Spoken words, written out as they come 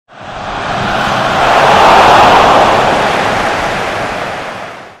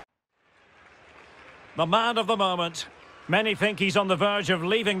The man of the moment. Many think he's on the verge of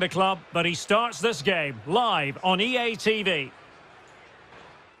leaving the club, but he starts this game live on EA TV.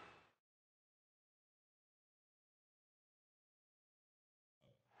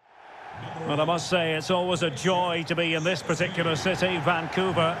 Well, I must say, it's always a joy to be in this particular city,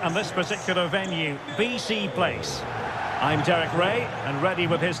 Vancouver, and this particular venue, BC Place. I'm Derek Ray, and ready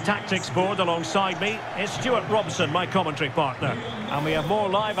with his tactics board alongside me is Stuart Robson, my commentary partner. And we have more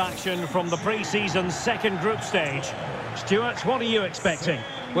live action from the pre-season second group stage. Stuart, what are you expecting?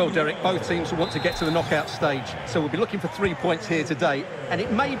 Well, Derek, both teams will want to get to the knockout stage, so we'll be looking for 3 points here today. And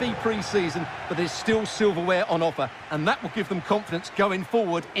it may be pre-season, but there's still silverware on offer, and that will give them confidence going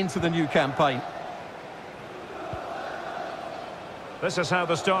forward into the new campaign. This is how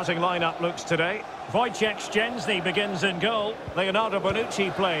the starting lineup looks today. Wojciech Szczęsny begins in goal. Leonardo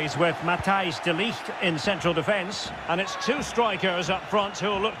Bonucci plays with Matthijs de Ligt in central defence. And it's two strikers up front who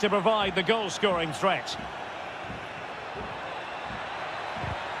will look to provide the goal-scoring threat.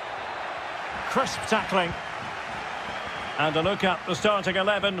 Crisp tackling. And a look at the starting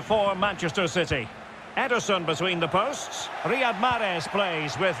 11 for Manchester City. Ederson between the posts. Riyad Mahrez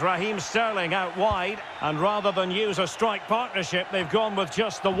plays with Raheem Sterling out wide. And rather than use a strike partnership, they've gone with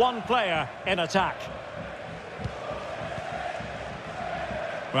just the one player in attack.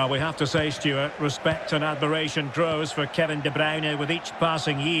 Well, we have to say, Stuart, respect and admiration grows for Kevin De Bruyne with each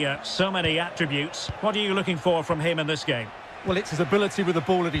passing year. So many attributes. What are you looking for from him in this game? Well, it's his ability with the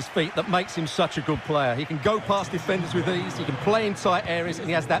ball at his feet that makes him such a good player. He can go past defenders with ease, he can play in tight areas, and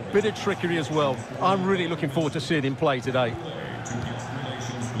he has that bit of trickery as well. I'm really looking forward to seeing him play today.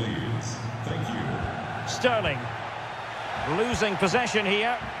 Sterling. Losing possession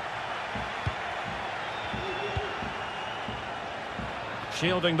here.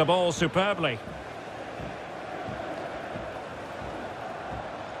 Shielding the ball superbly.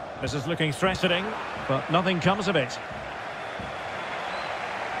 This is looking threatening, but nothing comes of it.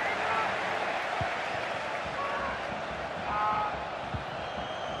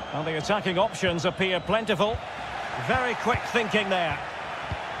 And the attacking options appear plentiful. Very quick thinking there.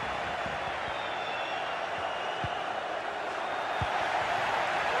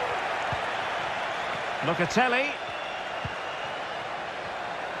 Locatelli.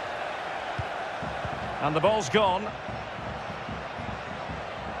 And the ball's gone.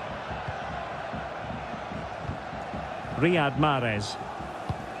 Riyad Mahrez.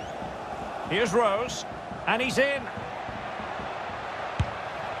 Here's Rose. And he's in.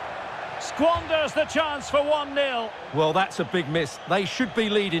 Squanders the chance for 1-0. Well, that's a big miss. They should be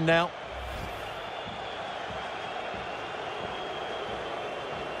leading now.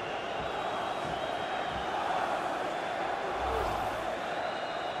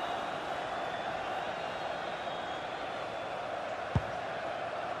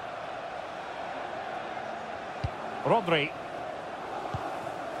 Rodri.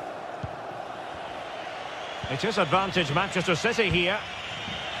 It is advantage Manchester City here.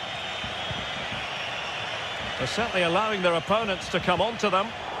 They're certainly allowing their opponents to come onto them.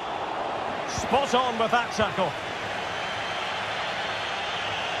 Spot on with that tackle.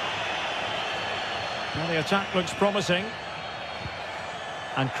 Well, the attack looks promising.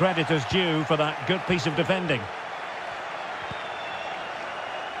 And credit is due for that good piece of defending.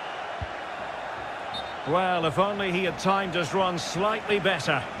 Well, if only he had timed his run slightly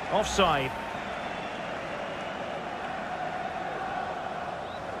better. Offside.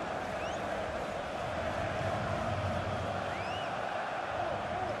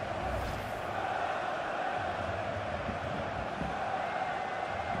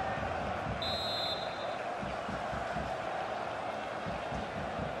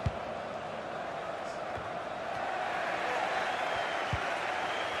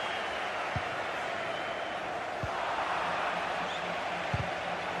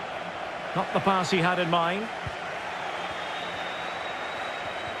 Not the pass he had in mind.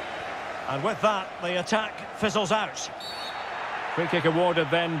 And with that, the attack fizzles out. Free kick awarded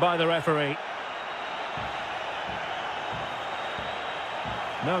then by the referee.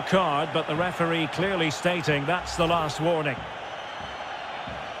 No card, but the referee clearly stating that's the last warning.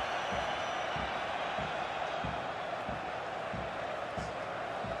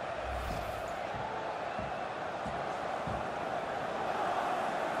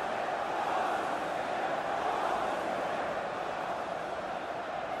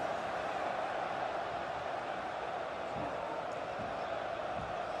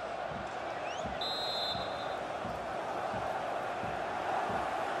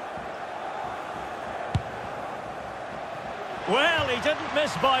 Well, he didn't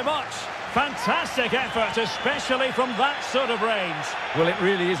miss by much. Fantastic effort, especially from that sort of range. Well, it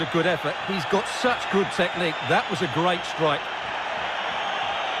really is a good effort. He's got such good technique. That was a great strike.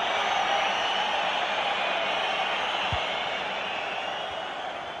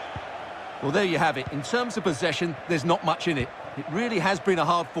 Well, there you have it. In terms of possession, there's not much in it. It really has been a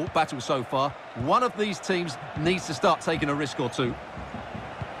hard-fought battle so far. One of these teams needs to start taking a risk or two.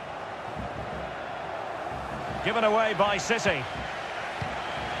 Given away by City.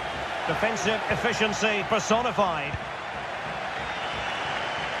 Defensive efficiency personified.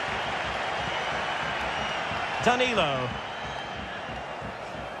 Danilo.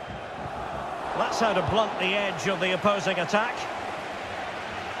 That's how to blunt the edge of the opposing attack.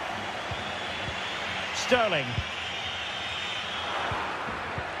 Sterling.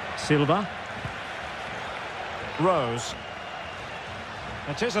 Silva. Rose.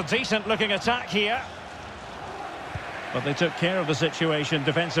 It is a decent-looking attack here. But they took care of the situation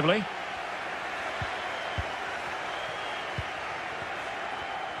defensively.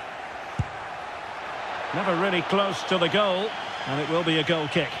 Never really close to the goal, and it will be a goal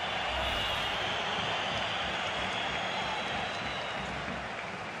kick.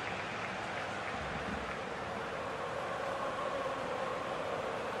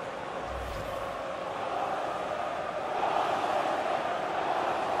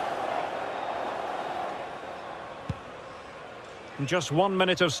 Just 1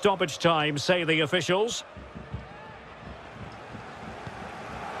 minute of stoppage time, say the officials.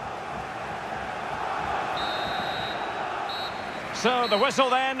 So the whistle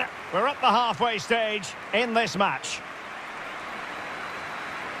then. We're at the halfway stage in this match.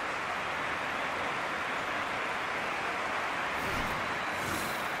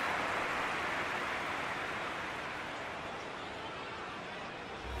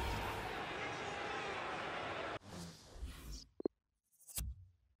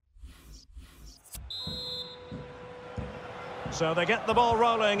 So they get the ball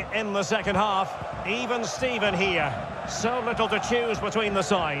rolling in the second half. Even Steven here. So little to choose between the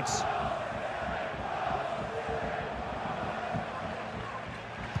sides.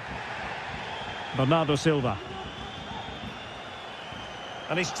 Bernardo Silva.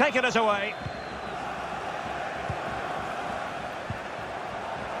 And he's taken it away.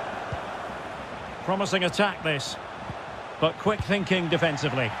 Promising attack this. But quick thinking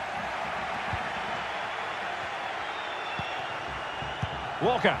defensively.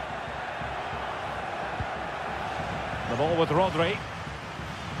 Walker. The ball with Rodri.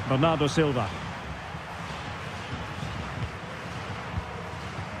 Bernardo Silva.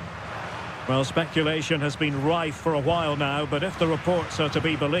 Well, speculation has been rife for a while now, but if the reports are to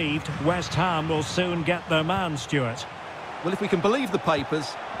be believed, West Ham will soon get their man, Stuart. Well, if we can believe the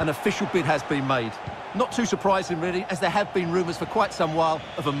papers, an official bid has been made. Not too surprising, really, as there have been rumours for quite some while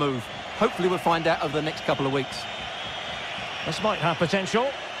of a move. Hopefully we'll find out over the next couple of weeks. This might have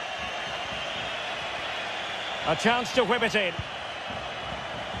potential. A chance to whip it in.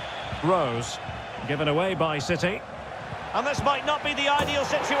 Rose, given away by City. And this might not be the ideal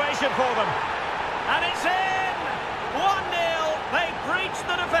situation for them. And it's in! 1-0. They breached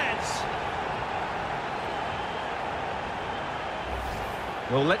the defence.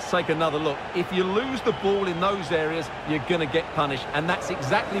 Well, let's take another look. If you lose the ball in those areas, you're going to get punished. And that's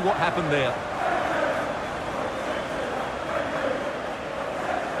exactly what happened there.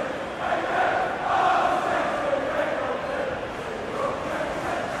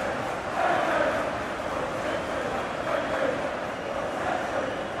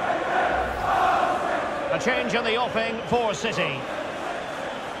 A change in the offing for City.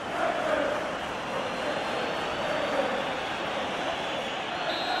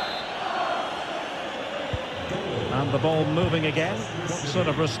 And the ball moving again. What sort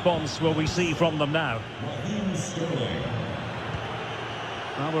of response will we see from them now?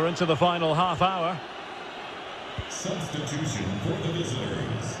 Well, we're into the final half hour. Substitution for the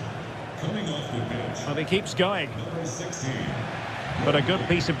visitors. Coming off the bench. Well, he keeps going. Number 16. But a good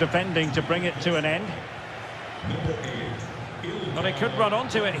piece of defending to bring it to an end. Number 8. But he could run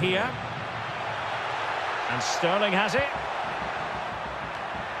onto it here. And Sterling has it.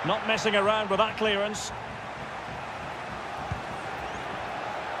 Not messing around with that clearance.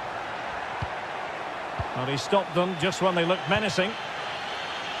 Well, he stopped them just when they looked menacing.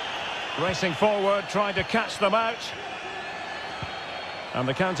 Racing forward, trying to catch them out. And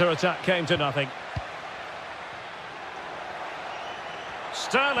the counter-attack came to nothing.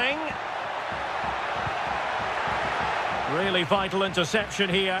 Sterling. Really vital interception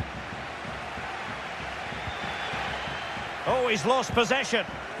here. Oh, he's lost possession.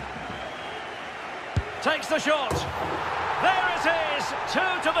 Takes the shot. There is it is! 2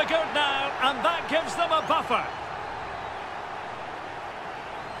 to the good now, and that gives them a buffer.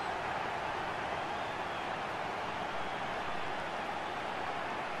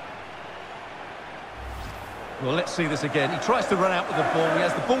 Well, let's see this again. He tries to run out with the ball. He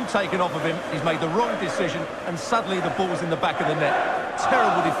has the ball taken off of him. He's made the wrong decision, and suddenly the ball's in the back of the net.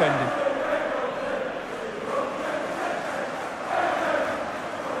 Terrible defending.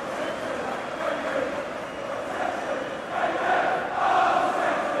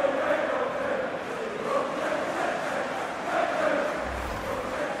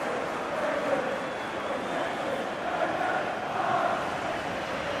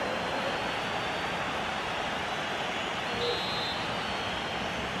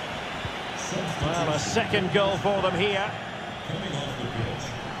 Well, a second goal for them here. Coming off the pitch,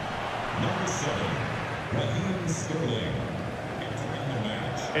 number 7, Raheem Sterling. Entering the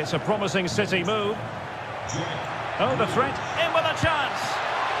match, It's a promising City move. Jack. Oh, the threat in with a chance.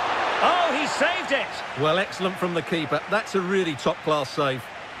 Oh, he saved it. Well, excellent from the keeper. That's a really top-class save.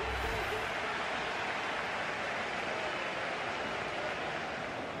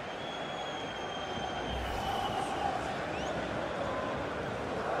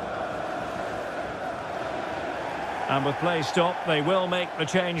 And with play stopped, they will make the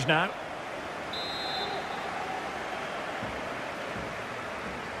change now.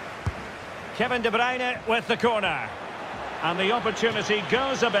 Kevin De Bruyne with the corner. And the opportunity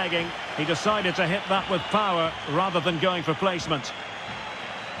goes a-begging. He decided to hit that with power rather than going for placement.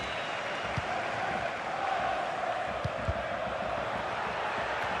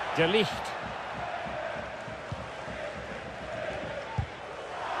 De Ligt.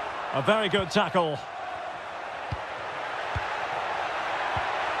 A very good tackle.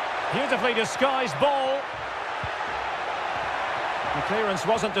 Beautifully disguised ball. The clearance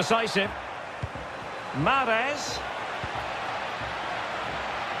wasn't decisive. Mahrez.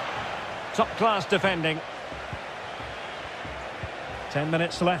 Top-class defending. 10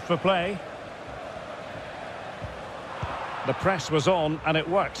 minutes left for play. The press was on and it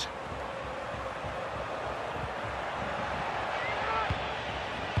worked.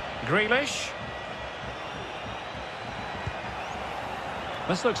 Grealish.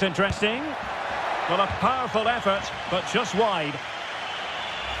 This looks interesting. Well, a powerful effort, but just wide.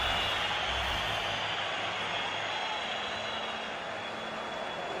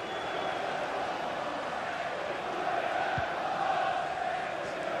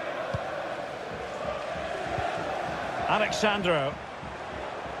 Alexandro.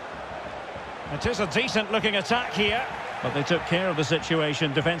 It is a decent-looking attack here, but they took care of the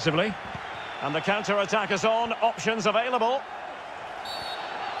situation defensively. And the counter-attack is on, options available.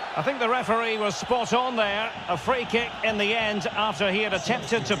 I think the referee was spot on there. A free kick in the end after he had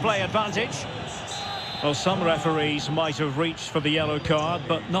attempted to play advantage. Well, some referees might have reached for the yellow card,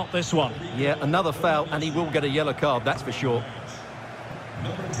 but not this one. Yeah, another foul, and he will get a yellow card, that's for sure.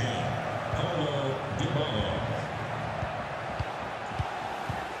 Number 10, Paulo Dybala.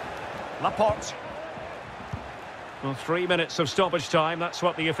 Laporte. Well, 3 minutes of stoppage time, that's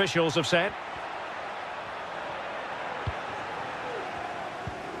what the officials have said.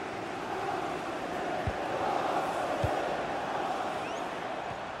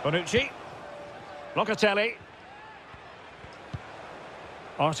 Bonucci. Locatelli.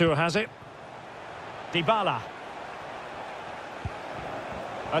 Arthur has it. Dybala.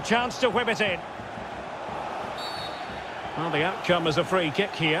 A chance to whip it in. Well, the outcome is a free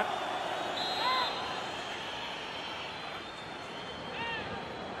kick here.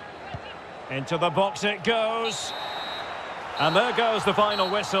 Into the box it goes. And there goes the final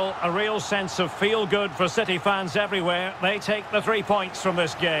whistle. A real sense of feel-good for City fans everywhere. They take the 3 points from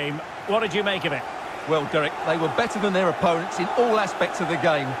this game. What did you make of it? Well, Derek, they were better than their opponents in all aspects of the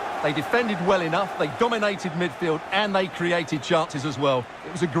game. They defended well enough, they dominated midfield, and they created chances as well.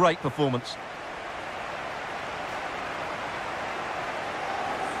 It was a great performance.